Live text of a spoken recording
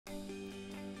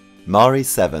Mari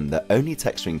 7, the only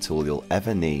texturing tool you'll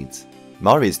ever need.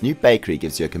 Mari's new bakery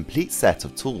gives you a complete set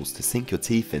of tools to sink your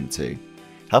teeth into,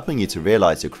 helping you to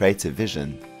realize your creative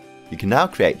vision. You can now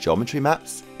create geometry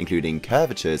maps, including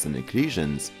curvatures and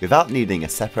occlusions, without needing a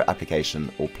separate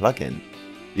application or plugin.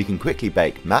 You can quickly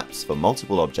bake maps for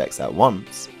multiple objects at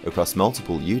once across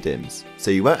multiple UDIMs,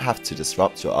 so you won't have to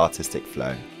disrupt your artistic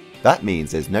flow. That means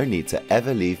there's no need to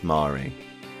ever leave Mari.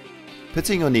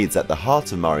 Putting your needs at the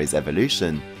heart of Mari's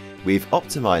evolution, we've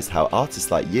optimized how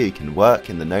artists like you can work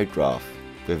in the node graph.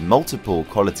 With multiple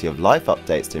quality of life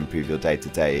updates to improve your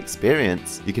day-to-day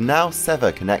experience, you can now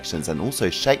sever connections and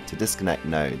also shake to disconnect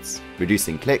nodes,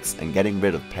 reducing clicks and getting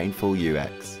rid of painful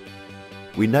UX.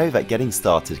 We know that getting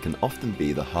started can often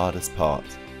be the hardest part.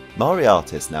 Mari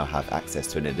artists now have access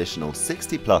to an additional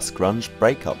 60+ grunge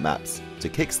breakup maps to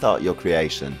kickstart your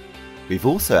creation. We've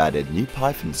also added new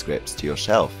Python scripts to your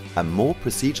shelf and more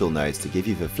procedural nodes to give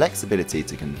you the flexibility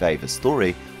to convey the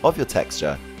story of your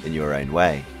texture in your own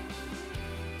way.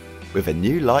 With a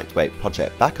new lightweight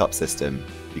project backup system,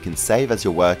 you can save as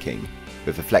you're working,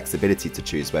 with the flexibility to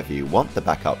choose whether you want the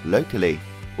backup locally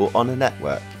or on a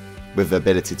network. With the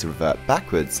ability to revert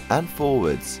backwards and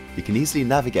forwards, you can easily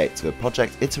navigate to a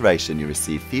project iteration you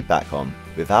receive feedback on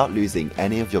without losing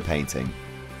any of your painting.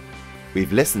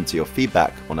 We've listened to your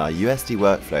feedback on our USD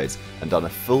workflows and done a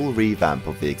full revamp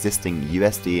of the existing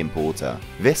USD importer.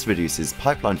 This reduces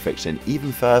pipeline friction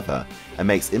even further and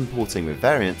makes importing with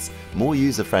variants more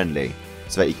user-friendly,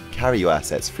 so that you can carry your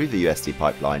assets through the USD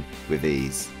pipeline with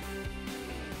ease.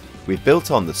 We've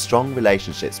built on the strong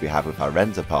relationships we have with our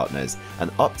render partners and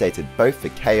updated both the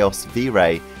Chaos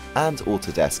V-Ray and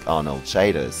Autodesk Arnold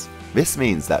shaders. This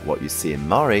means that what you see in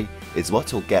Mari is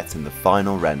what you'll get in the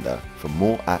final render for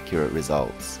more accurate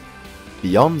results.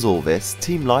 Beyond all this,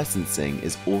 team licensing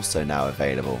is also now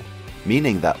available,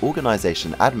 meaning that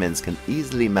organization admins can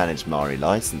easily manage Mari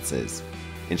licenses,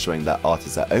 ensuring that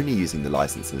artists are only using the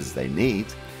licenses they need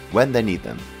when they need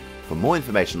them. For more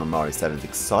information on Mari 7's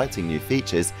exciting new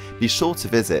features, be sure to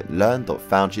visit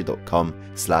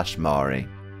learn.foundry.com/Mari.